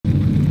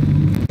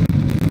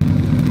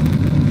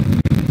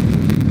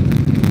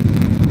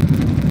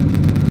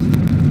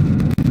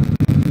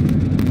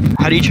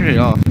do you turn it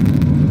off?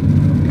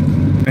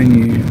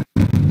 Menu.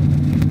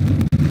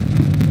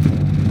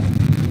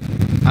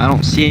 I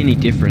don't see any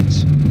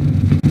difference.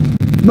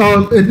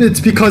 No, it's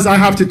because I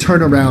have to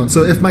turn around.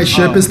 So if my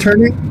ship is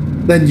turning,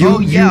 then you. Oh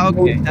yeah,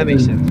 okay, that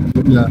makes sense.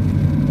 Yeah,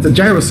 it's a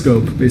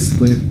gyroscope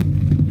basically.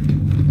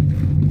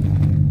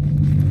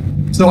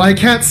 So I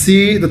can't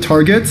see the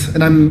target,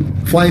 and I'm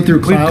flying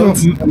through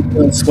clouds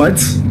and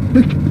sweat.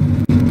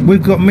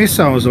 We've got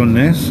missiles on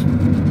this.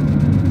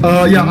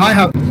 Yeah, I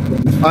have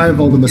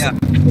all the missiles. Yeah.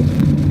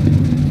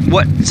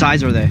 What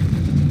size are they?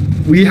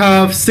 We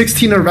have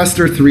 16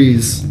 arrestor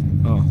 3s.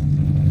 Oh,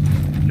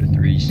 they're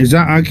 3s. Is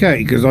that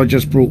okay? Because I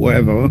just brought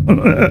whatever.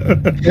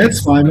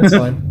 It's fine. It's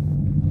fine.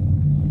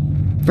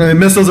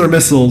 Missiles are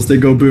missiles. They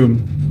go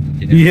boom.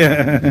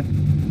 Yeah.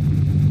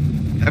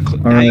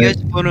 Have you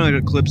guys flown on an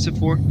Eclipse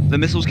before? The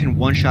missiles can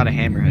one-shot a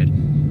Hammerhead.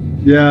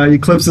 Yeah,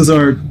 eclipses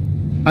are...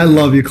 I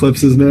love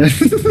eclipses, man.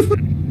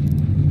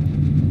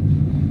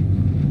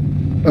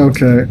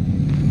 Okay.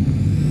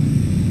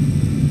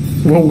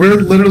 Well, we're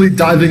literally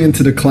diving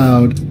into the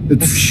cloud.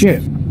 It's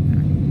shit.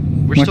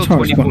 We're My still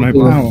turret's 24 got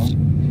no power.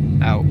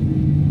 out.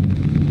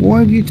 Why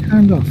have you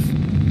turned off?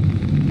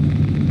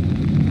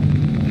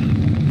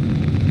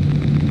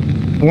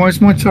 Why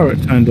is my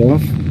turret turned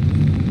off?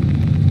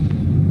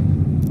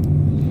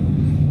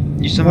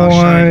 You somehow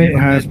Why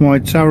has my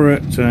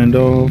turret turned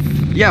off?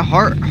 Yeah,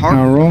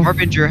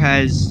 Harbinger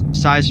has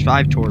size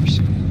 5 torps.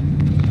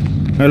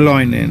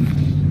 Aligning.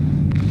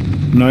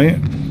 No.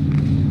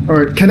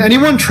 Alright, can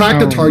anyone track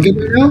the target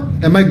right now?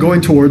 Am I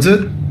going towards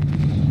it?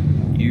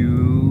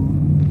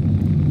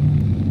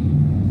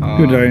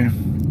 Good day.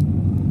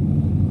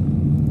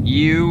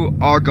 You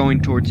are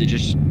going towards it,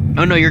 just...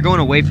 Oh no, you're going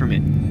away from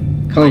it.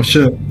 Oh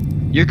shit.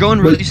 You're going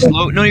really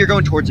slow. No, you're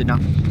going towards it now.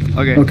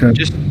 Okay.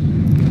 Just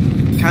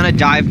kind of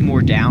dive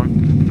more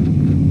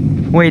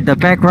down. Wait, the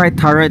back right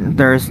turret,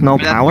 there's no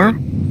power?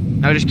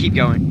 No, just keep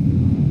going.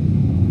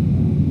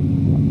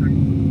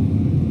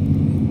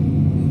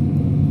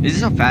 Is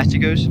this how fast it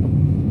goes?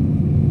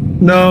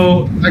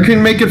 No, I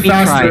can make it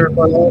faster,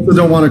 but I also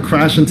don't want to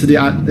crash into the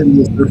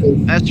surface.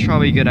 That's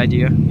probably a good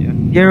idea, yeah.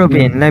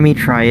 Yerobin, let me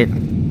try it.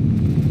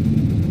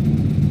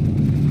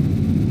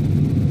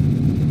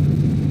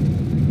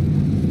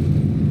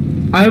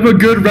 I have a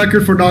good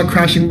record for not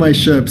crashing my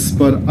ships,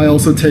 but I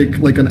also take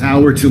like an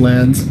hour to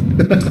land.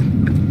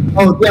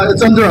 Oh yeah,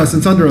 it's under us.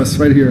 It's under us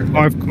right here.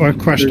 I've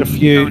crashed a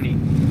few.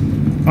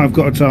 I've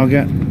got a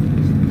target.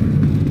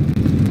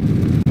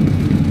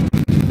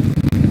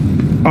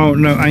 Oh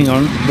no, hang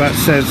on. That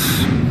says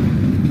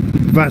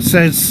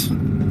Pᴏᴛ.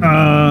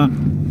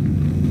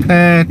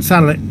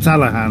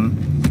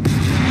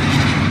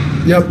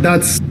 Yep,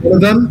 that's one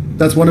of them.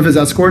 That's one of his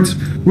escorts.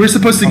 We're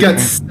supposed to get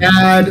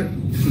Sad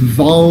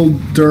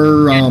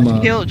Valderrama.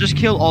 Yeah, just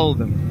kill all of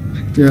them.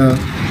 Yeah.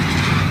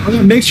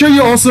 Make sure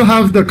you also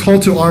have the Call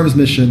to Arms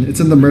mission. It's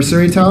in the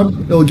Mercenary tab.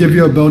 It'll give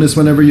you a bonus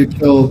whenever you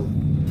kill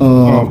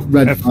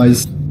red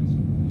eyes.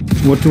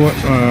 What do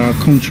I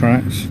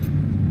contracts?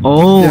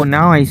 Oh, yeah.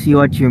 Now I see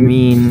what you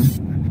mean.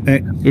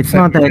 It's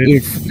not that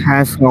it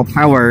has no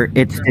power,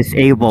 it's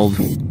disabled.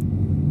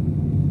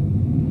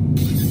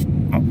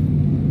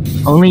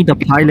 Only the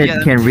pilot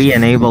can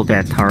re-enable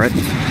that turret.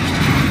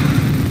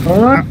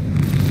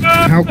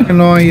 How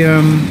can I,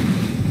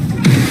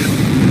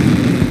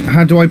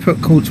 how do I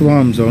put Call to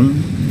Arms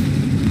on?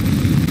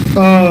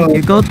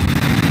 You go...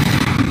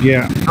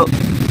 Yeah.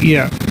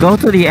 Go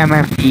to the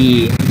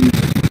MFD.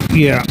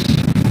 Yeah.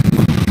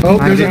 Oh,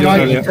 there's a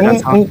guy.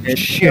 Oh,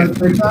 shit.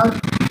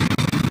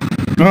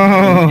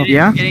 Oh,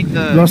 yeah?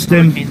 Lost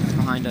him.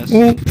 Behind us.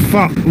 Oh,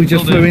 fuck. We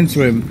just flew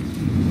into him.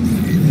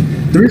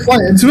 Did we fly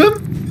into him?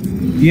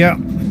 Yeah.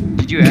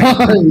 Did you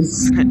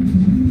Nice.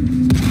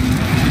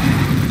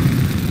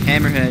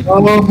 Hammerhead.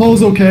 Oh, well,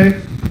 hull's okay.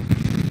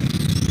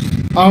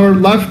 Our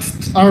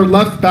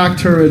left back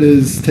turret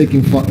is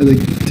taking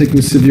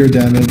severe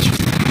damage.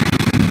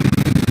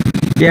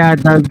 Yeah,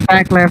 the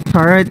back left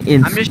turret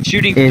is I'm just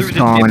shooting is through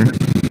gone.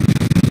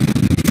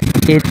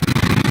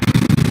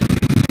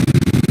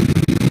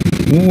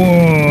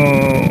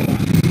 Whoa.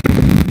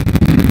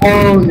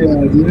 Oh yeah,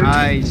 dude.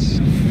 Nice.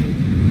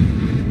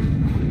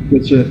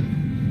 Good shit.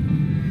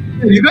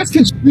 Hey, you guys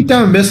can shoot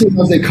down missiles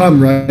as they come,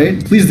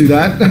 right? Please do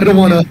that. I don't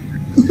want to.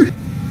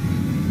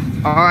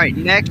 Alright,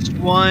 next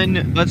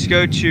one. Let's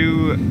go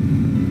to...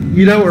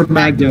 Ito or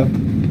Magda?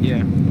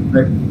 Yeah.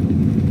 Right.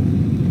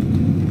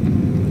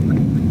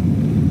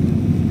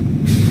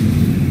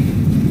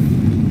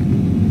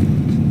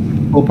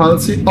 Oh,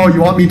 pilot seat? Oh,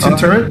 you want me to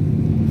turret?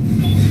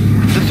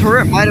 The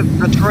turret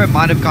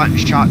might have gotten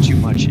shot too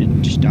much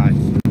and just died.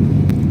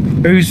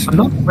 I'm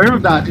not aware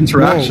of that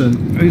interaction.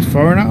 Whoa. Who's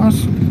firing at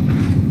us?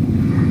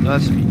 No,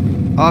 that's me.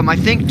 I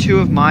think two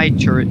of my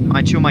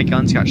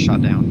guns got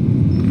shot down.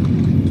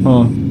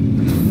 Oh.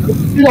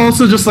 You can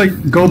also just like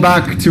go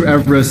back to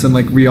Everest and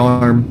like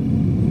rearm.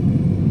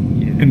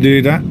 You can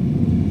do that.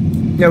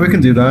 Yeah, we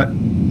can do that.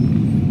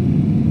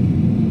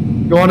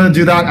 You want to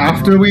do that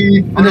after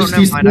we finish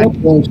these? I mean,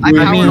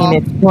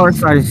 it's 4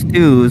 size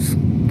 2s.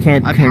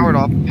 I powered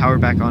off and powered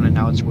back on, and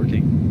now it's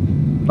working.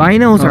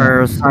 Rhinos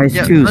are size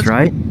 2s,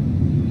 right?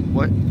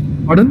 What?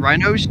 Pardon?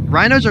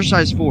 Rhinos are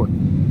size 4.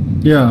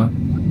 Yeah.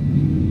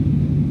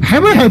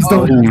 Hammerheads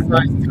don't have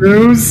size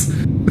 2s.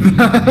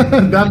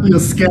 That'd be a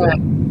scam.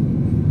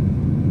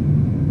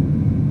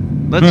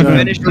 Let's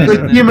finish this.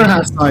 The Lemur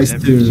has size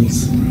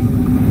 2s.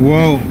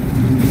 Whoa.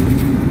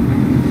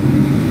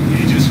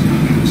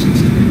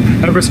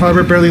 Everest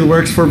Harbor barely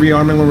works for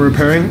rearming or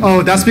repairing.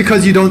 Oh, that's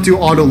because you don't do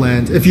auto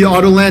land. If you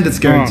auto land, it's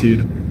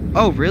guaranteed.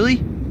 Oh,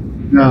 really?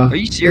 Yeah. Are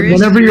you serious?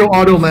 Whenever you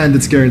auto land,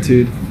 it's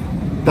guaranteed.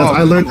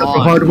 I learned that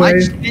the hard way. I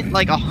spent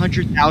like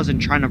 100,000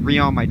 trying to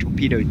rearm my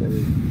torpedoes.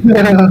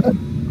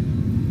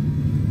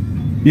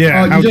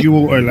 Yeah, how do you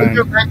auto land?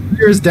 Your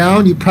gears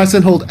down, you press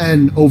and hold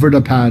N over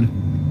the pad.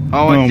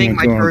 Oh, I think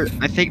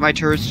my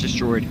turret's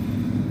destroyed.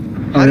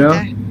 Oh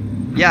yeah?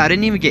 Yeah, I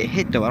didn't even get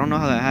hit though. I don't know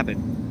how that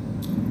happened.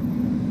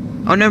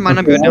 Oh, never mind.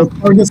 I'm good now.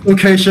 Target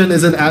location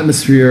is an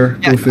atmosphere.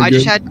 Yeah,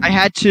 I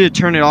had to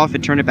turn it off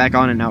and turn it back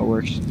on, and now it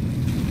works.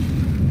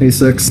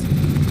 A6.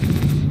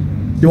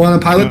 You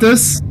want to pilot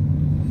this?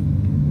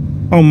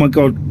 Oh my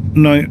god,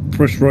 no!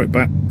 Press right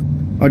back.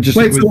 I just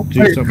do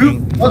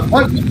something.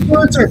 What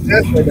turrets are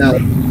dead right now?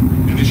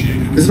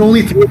 Is it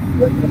only 3?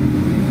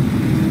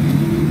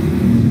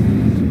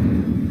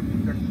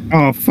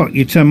 Oh fuck!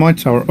 You turned my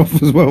turret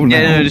off as well now.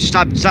 Yeah, no, just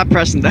stop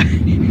pressing that.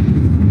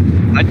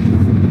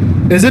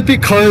 Is it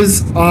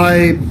because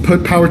I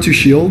put power to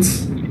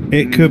shields?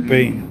 It could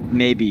be.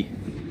 Maybe.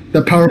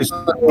 The power.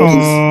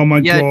 Oh my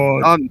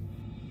god.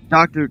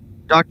 Doctor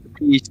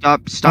P,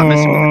 stop messing with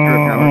the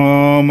turret power.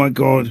 Oh my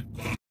god.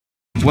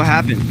 What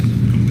happened?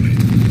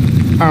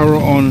 Power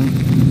on.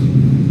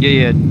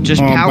 Yeah.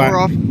 Just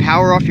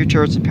power off your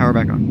turrets and power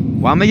back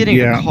on. Why am I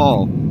getting a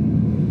call?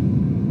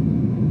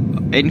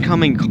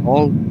 Incoming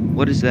call?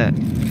 What is that?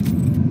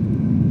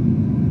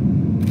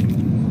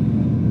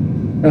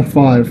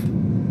 F5.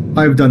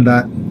 I've done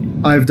that.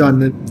 I've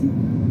done it.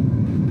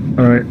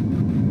 Alright.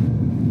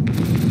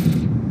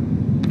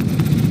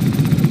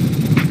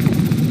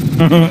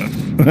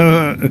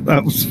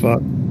 That was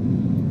fun.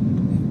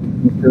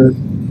 Good.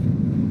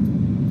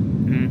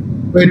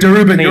 Wait,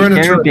 Darubin, you're in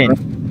a turret.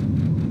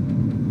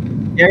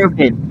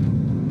 Darubin.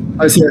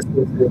 I see.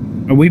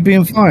 Are we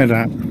being fired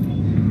at?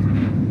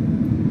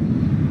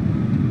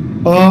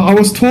 I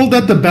was told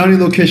that the bounty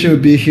location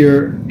would be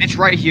here. It's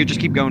right here.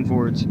 Just keep going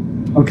forwards.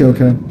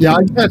 Okay. Yeah,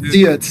 I can't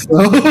see it,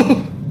 so...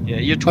 Yeah,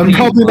 you're I'm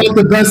probably not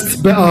the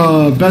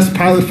best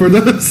pilot for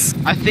this.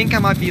 I think I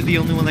might be the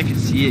only one that can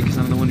see it, because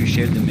I'm the one who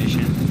shared the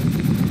mission.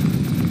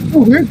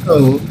 Oh, weird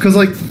though, because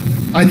like,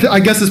 I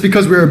guess it's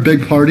because we're a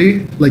big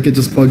party, like it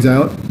just bugs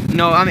out.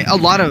 No, I mean,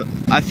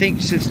 I think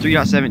since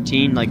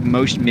 3.17, like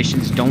most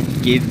missions don't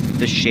give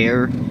the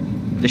shared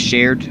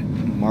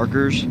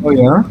markers. Oh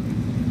yeah?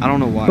 I don't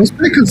know why. It's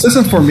pretty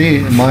consistent for me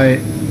in my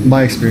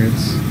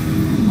experience.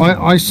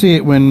 I see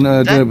it when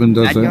Durban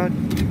does it.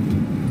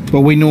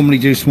 But we normally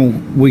do small.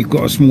 We've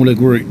got a smaller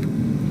group,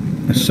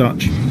 as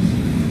such.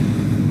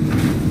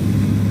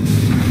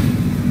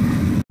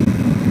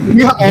 Do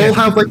you all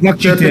have like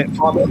lucky dip?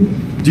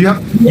 Do you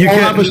have? You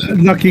get a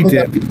lucky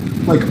dip.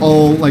 Like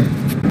all like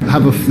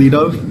have a fleet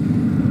of?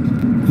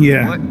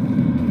 Yeah. What?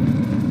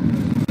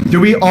 Do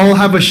we all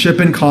have a ship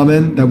in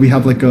common that we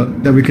have like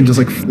that we can just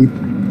like fleet?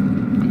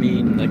 I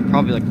mean, like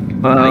probably like.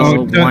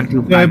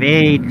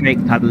 1258,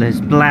 Drake Cutlass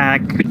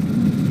Black.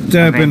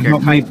 Durban,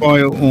 help me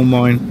buy all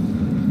mine.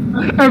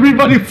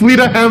 Everybody fleet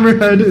a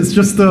Hammerhead. It's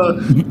just a.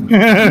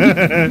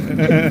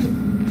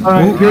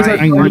 Alright, here's our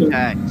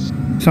contacts.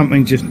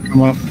 Something just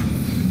come up.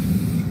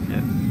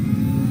 Yeah.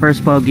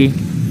 First bogey.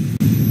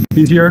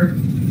 He's here.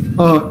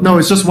 Oh no,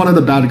 it's just one of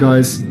the bad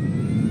guys.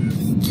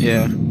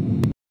 Yeah.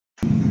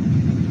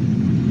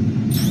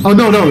 Oh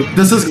no,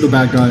 this is the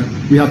bad guy.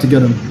 We have to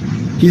get him.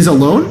 He's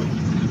alone?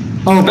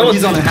 Oh, no, but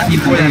he's on a happy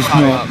point.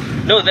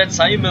 No, that's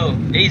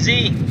Simon. AZ,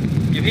 you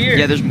here?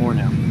 Yeah, there's more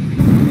now.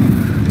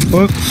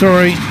 Oh,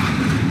 sorry.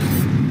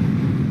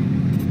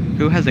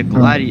 Who has a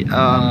gladiator?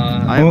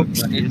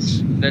 That's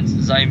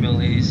Zymil. I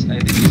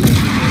think he's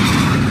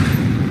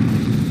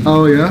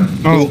Oh yeah.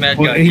 Oh, Mad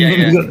God.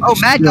 Yeah. Oh,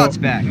 Mad God's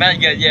back. Mad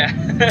God, yeah.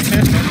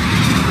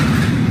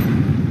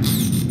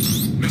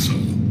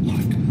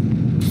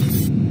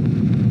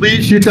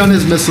 Please shoot down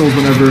his missiles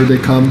whenever they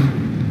come.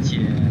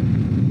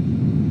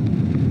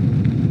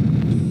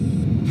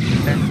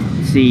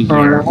 See here.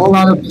 Alright, all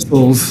out of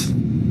missiles.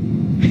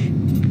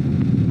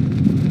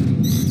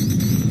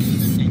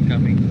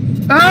 Incoming.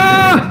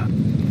 Ah!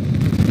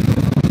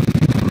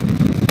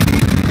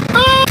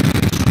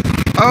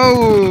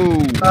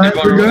 Oh!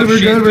 We're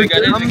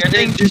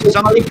good.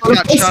 Something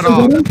got shut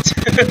off.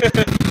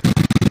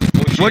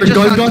 What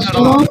just got shut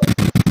off?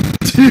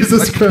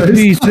 Jesus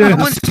Christ.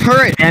 Someone's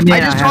turret. I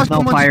just saw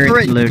someone's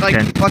turret like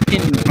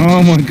fucking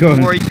oh my god.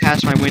 before he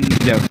passed my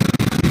window.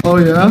 Oh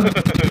yeah?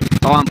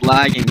 Oh, I'm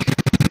lagging.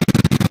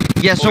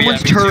 Yeah,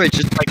 someone's turret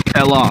just like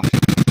fell off.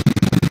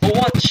 Oh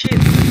what shit?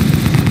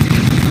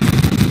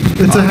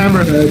 It's a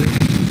Hammerhead.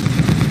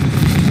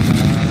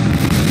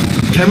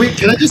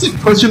 Can I just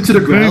like, push him to the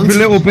ground? Move a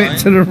little bit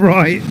to the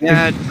right.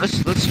 Yeah,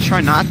 let's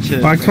try not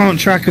to. I can't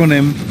track on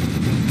him.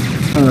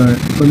 Alright,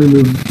 let me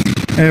move.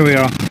 There we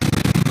are.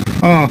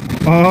 Oh.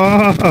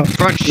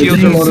 Front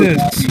shields are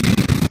Jesus.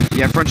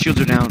 Yeah, front shields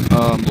are down.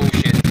 Oh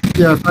shit.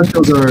 Yeah, front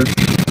shields are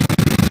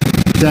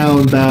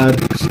down bad.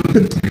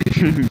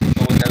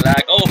 Oh, the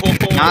lag. Oh.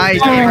 Nice.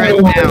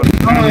 Oh, Down.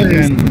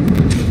 nice.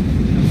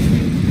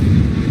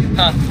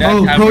 Huh,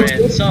 that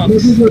Hammerhead sucks.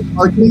 This is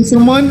targeting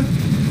someone.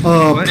 There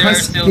are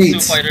Press still 8. two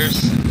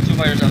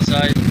fighters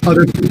outside.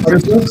 Other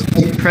folks?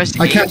 Press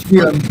I can't 8. see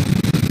them.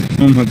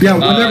 Oh my God. Yeah,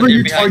 whenever they're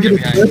you behind, target a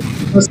they're ship,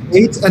 press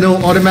 8 and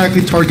it'll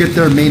automatically target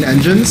their main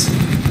engines.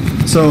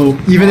 So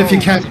even if you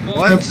can't hit them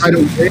what? right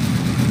away,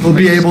 we'll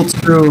be able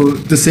to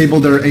disable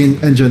their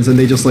engines and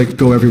they just like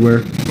go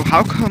everywhere. Well,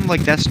 how come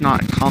like that's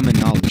not common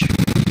knowledge?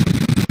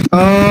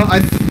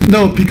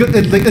 No, because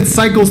it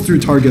cycles through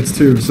targets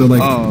too. So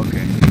like, Oh,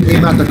 okay.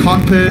 aim at the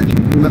cockpit,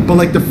 but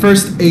like the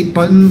first 8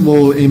 button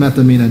will aim at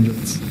the main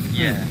engines.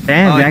 Yeah.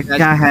 Damn, Oh, that that's-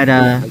 guy had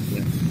a.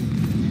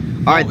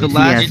 All right, the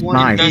last yes, one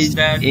nice. Does is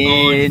that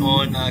in.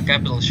 on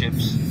capital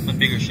ships, on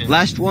bigger ships.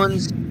 Last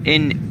one's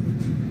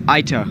in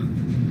Ita.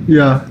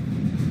 Yeah.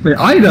 Wait,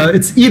 Ida?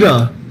 It's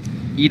Ida.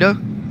 Ida?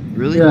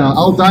 Really? Yeah,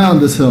 I'll die on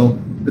this hill.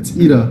 It's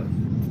Ida.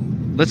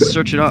 Let's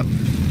search it up.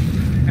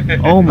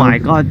 Oh my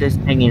god, this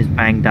thing is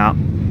banged up.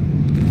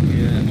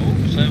 Yeah.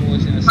 Oh, Simon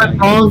was in a If I'm side.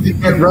 wrong, you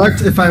get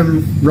wrecked. If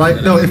I'm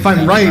right, no, if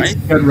I'm right,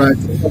 you get wrecked.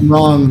 If I'm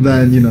wrong,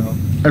 then, you know,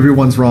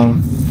 everyone's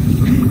wrong.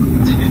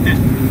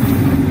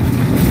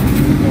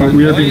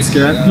 We are being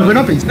scared. No, we're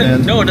not being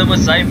scared. No, that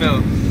was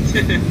Simon.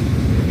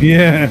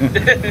 Yeah.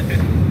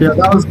 Yeah,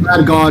 that was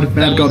Mad God.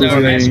 Mad That God was was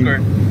our there.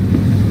 escort.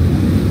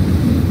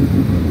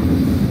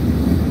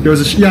 There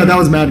was yeah, that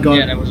was Mad God.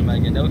 Yeah, that was my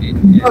guy.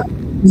 Yeah.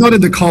 He's not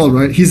in the call,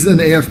 right? He's an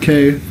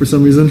AFK for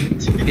some reason.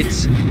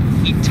 It's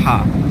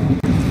Ita.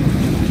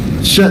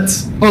 Shit.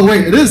 Oh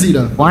wait, it is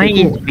Ida. Why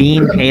Okay, cool. is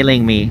Bean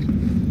hailing me?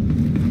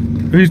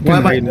 Who's Why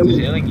am I been Who's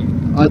hailing?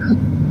 yelling you?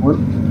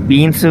 What?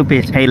 Bean Soup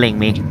is hailing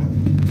me.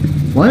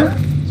 What?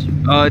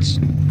 It's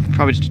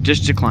probably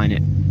just decline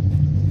it.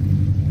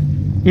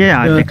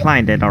 Yeah, I Yeah.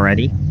 declined it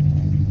already.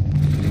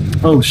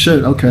 Oh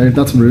shit. Okay,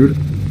 that's rude.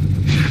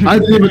 I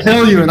didn't even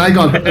tell you, and I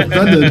got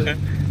offended.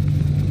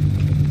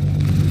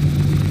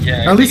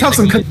 Yeah. At least have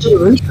some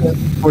consideration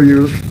for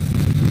you.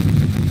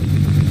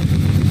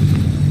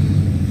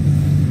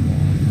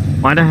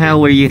 Why the hell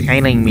were you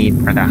hailing me,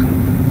 brother?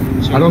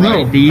 I don't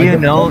know.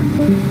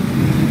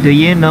 Do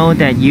you know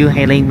that you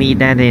hailing me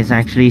that is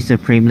actually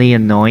supremely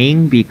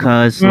annoying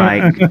because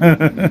like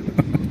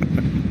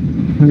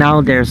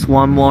now there's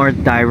one more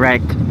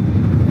direct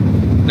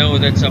No,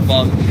 that's a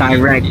bug.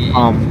 Direct,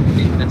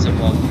 That's a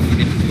bug.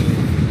 You can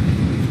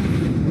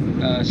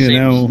do. Same,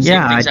 know. same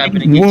Yeah, things I think-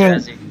 happening in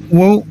Jazzy.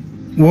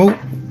 Whoa.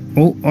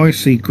 Oh, I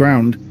see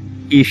ground.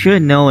 you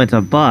should know it's a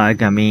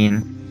bug, I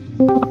mean,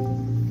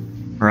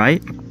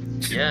 right?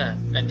 Yeah,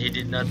 and he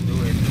did not do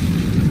it.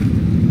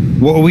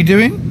 What are we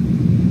doing?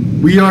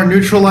 We are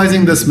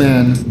neutralizing this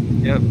man.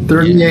 Yep.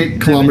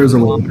 38 kilometers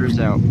away. Kilometers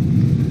out.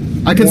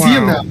 I can see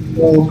him now.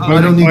 So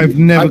I don't need. I've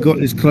never got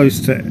this close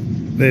to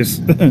this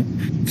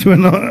to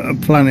a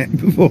planet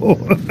before.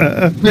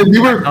 Wait, we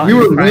were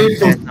way close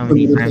So to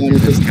many the times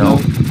planet just now.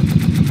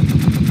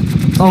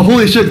 Oh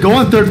holy shit! Go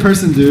on third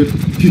person, dude.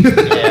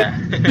 Yeah.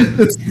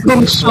 It's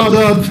so shut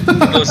up.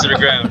 Close to the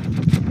ground.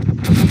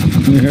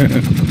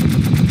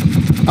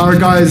 Our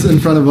guy's in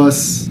front of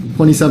us,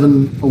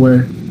 27 away.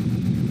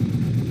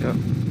 Yep.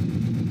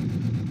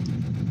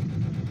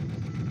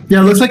 Yeah,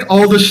 it looks like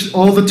all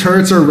the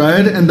turrets are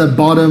red, and the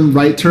bottom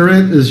right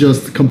turret is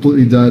just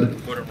completely dead.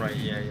 Bottom right,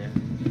 yeah.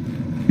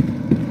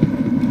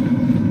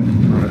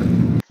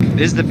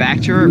 Is the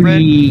back turret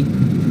red?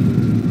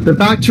 The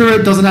back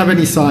turret doesn't have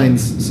any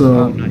signs, so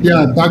Oh, nice.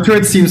 yeah, back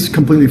turret seems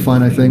completely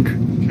fine. I think.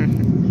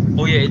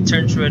 Oh yeah, it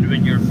turns red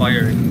when you're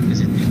firing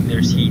because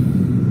there's heat.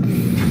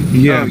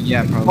 Yeah. Oh,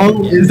 yeah, probably.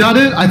 Oh, is that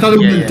it? I thought it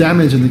was Yeah.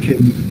 damage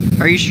indicating.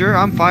 Are you sure?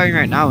 I'm firing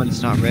right now and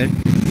it's not red.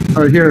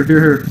 All right, here.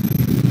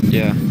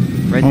 Yeah.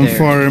 Right I'm there.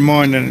 firing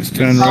mine and it's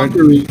turned red.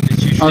 Valkyrie.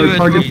 It's usually Our Do it.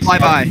 target Fly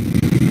by.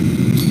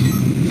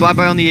 Fly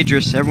by on the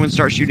Idris. Everyone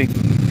start shooting.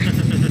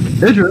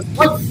 Idris.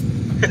 What?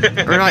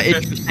 Or not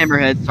Idris,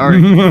 Hammerhead. Sorry.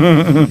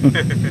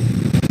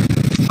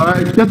 All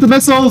right, get the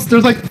missiles.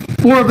 There's like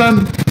 4 of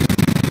them.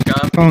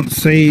 Can't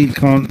see,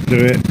 can't do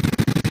it.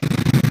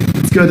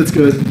 It's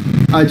good.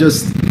 I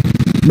just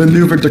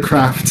maneuvered the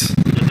craft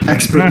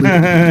expertly.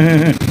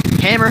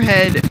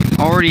 Hammerhead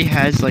already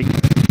has like.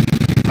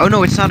 Oh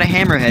no, it's not a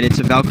Hammerhead. It's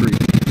a Valkyrie.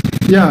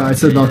 Yeah, I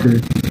said Valkyrie.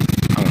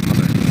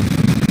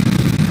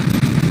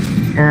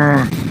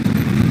 Oh,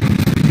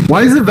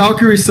 Why is the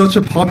Valkyrie such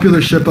a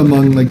popular ship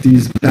among like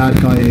these bad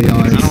guy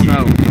AIs? I don't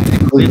know.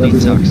 Completely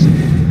sucks.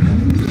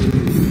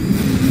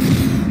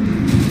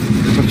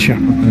 Gotcha.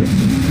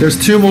 There's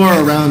 2 more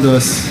around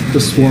us,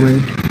 just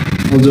swarming.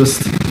 I'll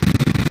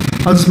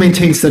just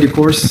maintain steady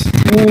course.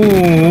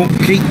 Oh,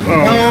 keep.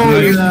 Oh,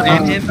 yeah.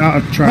 Rammed him. Out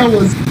of That track.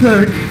 was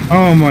sick.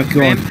 Oh my god.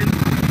 Rammed him.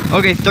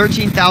 Okay,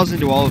 13,000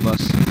 to all of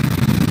us.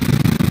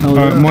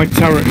 My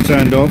turret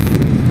turned off.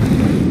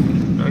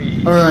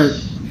 Alright,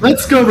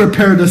 let's go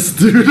repair this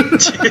dude.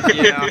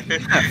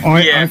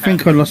 I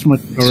think I lost my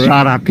turret.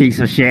 Shut up, piece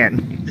of shit.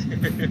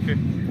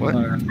 What?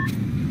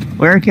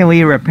 Where can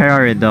we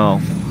repair it though?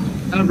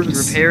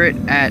 Repair it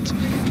at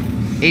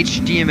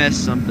HDMS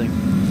something.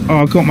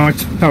 Oh, I got my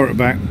turret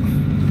back.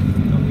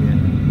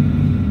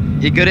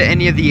 You go to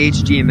any of the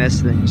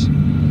HDMS things.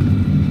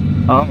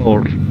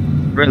 Oh,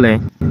 really?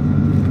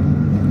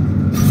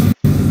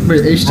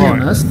 Wait,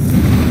 HDMS?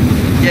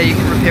 Yeah, you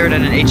can repair it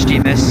at an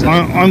HDMS.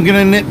 I'm going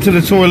to nip to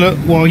the toilet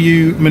while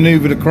you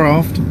maneuver the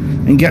craft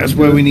and get us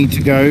where we need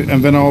to go,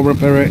 and then I'll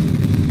repair it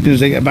as soon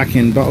as I get back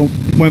in, but it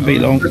won't be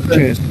long.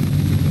 Cheers.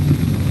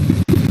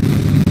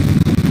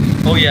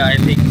 Oh yeah, I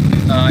think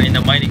in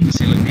the mining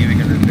facility we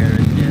can repair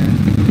it,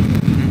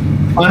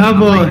 yeah. I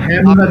have a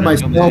Hammerhead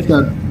myself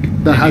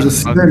that has a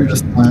spin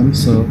this time,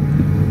 so...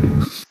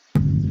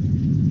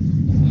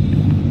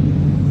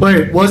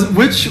 Wait,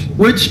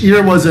 which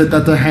year was it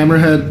that the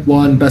Hammerhead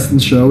won Best in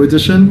Show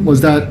edition?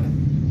 Was that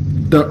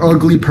the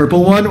ugly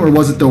purple one, or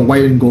was it the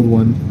white and gold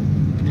one?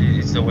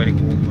 It's the white and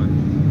gold one,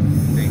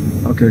 I think.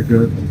 Okay,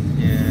 good.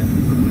 Yeah.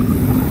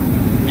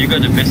 You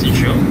got the Best in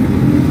Show?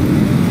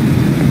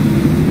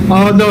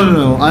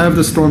 No. I have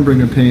the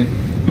Stormbringer paint.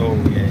 Oh,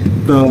 yeah.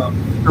 The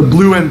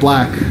blue and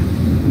black.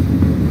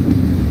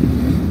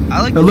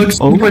 I like it. Looks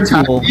super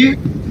tacky.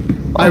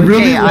 I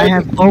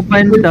have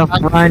opened the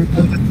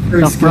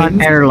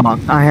front airlock.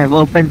 I have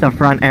opened the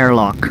front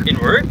airlock. It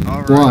worked?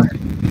 Why?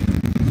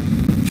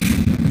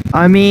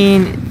 I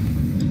mean...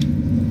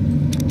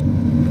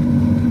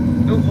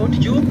 Oh, how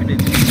did you open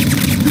it?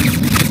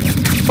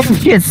 Oh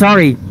shit,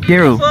 sorry.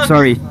 Zero,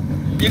 sorry.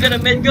 You got a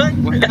med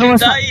gun? That was...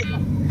 Die?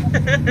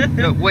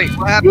 No, wait,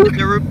 what happened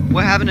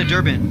to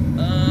Durban?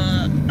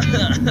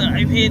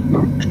 I'm hit.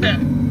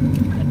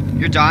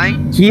 You're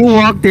dying? He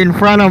walked in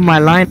front of my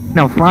line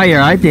of fire.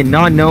 I did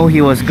not know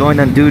he was going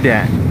to do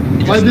that.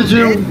 Why did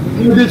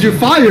you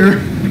fire?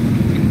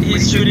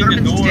 He's shooting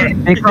the door.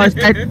 Because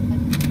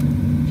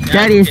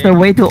that is the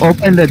way to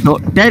open the door.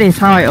 That is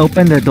how I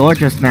opened the door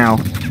just now.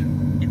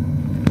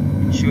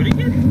 Shooting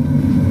it?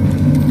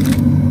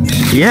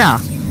 Yeah.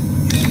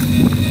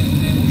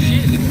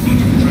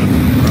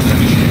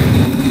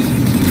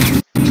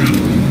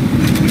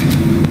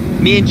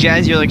 Me and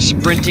Jazzy are like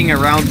sprinting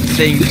around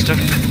things.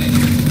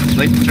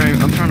 Like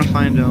I'm trying to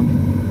find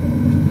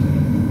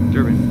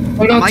Durban.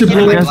 I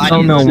just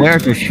don't know where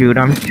to shoot.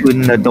 I'm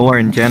shooting the door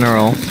in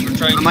general.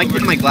 I might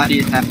get my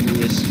gladius after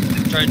this.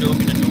 I'm trying to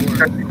open the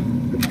door.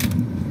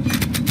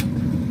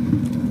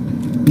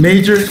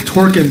 Major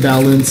torque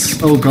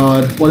imbalance. Oh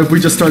god. What if we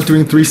just start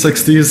doing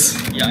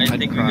 360s? Yeah, I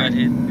think we got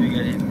hit. We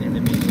got hit in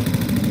the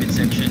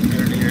midsection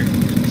earlier.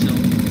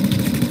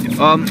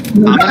 So. I'm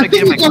gonna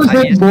get my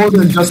gladius. More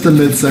than just the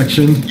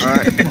midsection.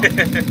 Alright.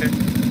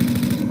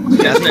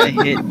 That's a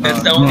hit.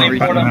 That's the only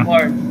important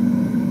part.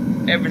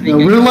 Everything.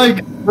 Yeah,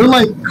 we're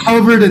like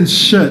covered in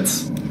shit.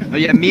 Oh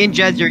yeah, me and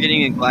Jazzy are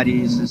getting in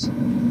gladiuses.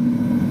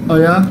 Oh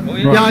yeah? Oh,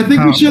 yeah. Yeah, I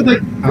think we should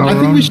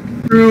we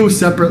should crew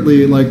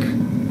separately, like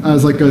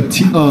as like a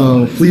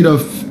fleet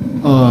of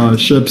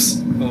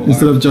ships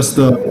instead of just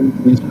the.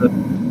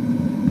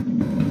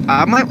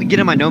 I might get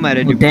in my nomad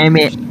and do. Damn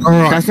it!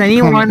 Does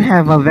anyone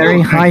have a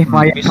very high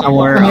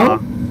firepower?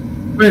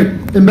 Wait,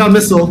 inbound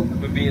missile.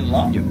 Would be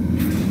locked.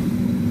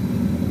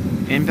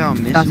 Inbound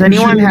missile. Does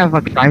anyone have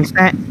a crime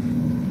stat?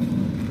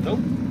 Nope.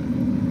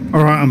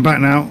 Alright, I'm back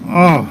now.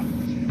 Oh.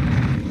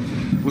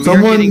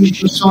 Someone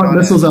just shot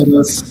missiles at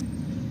us.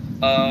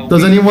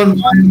 Does anyone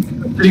mind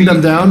hitting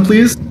them down,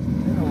 please?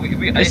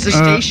 It's the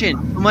station.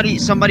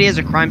 Somebody has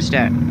a crime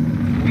stat.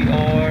 We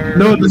are.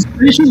 No, the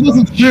station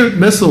doesn't shoot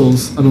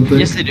missiles, I don't think.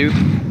 Yes, they do.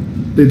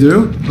 They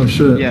do? Oh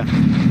shit. Yeah.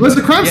 Where's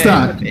the crime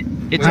stat?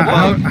 It's a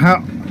bug.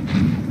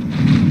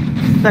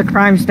 The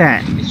crime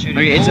stat.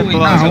 Okay, it's a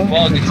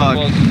bug. It's a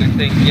bug. Good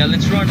thing. Yeah,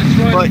 let's run.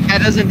 But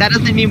that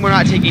doesn't mean we're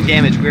not taking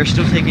damage. We're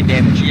still taking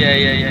damage.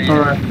 Yeah.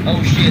 Alright.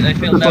 Oh shit, I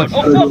fell down.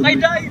 Oh fuck, I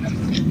died!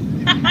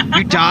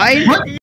 You died? What?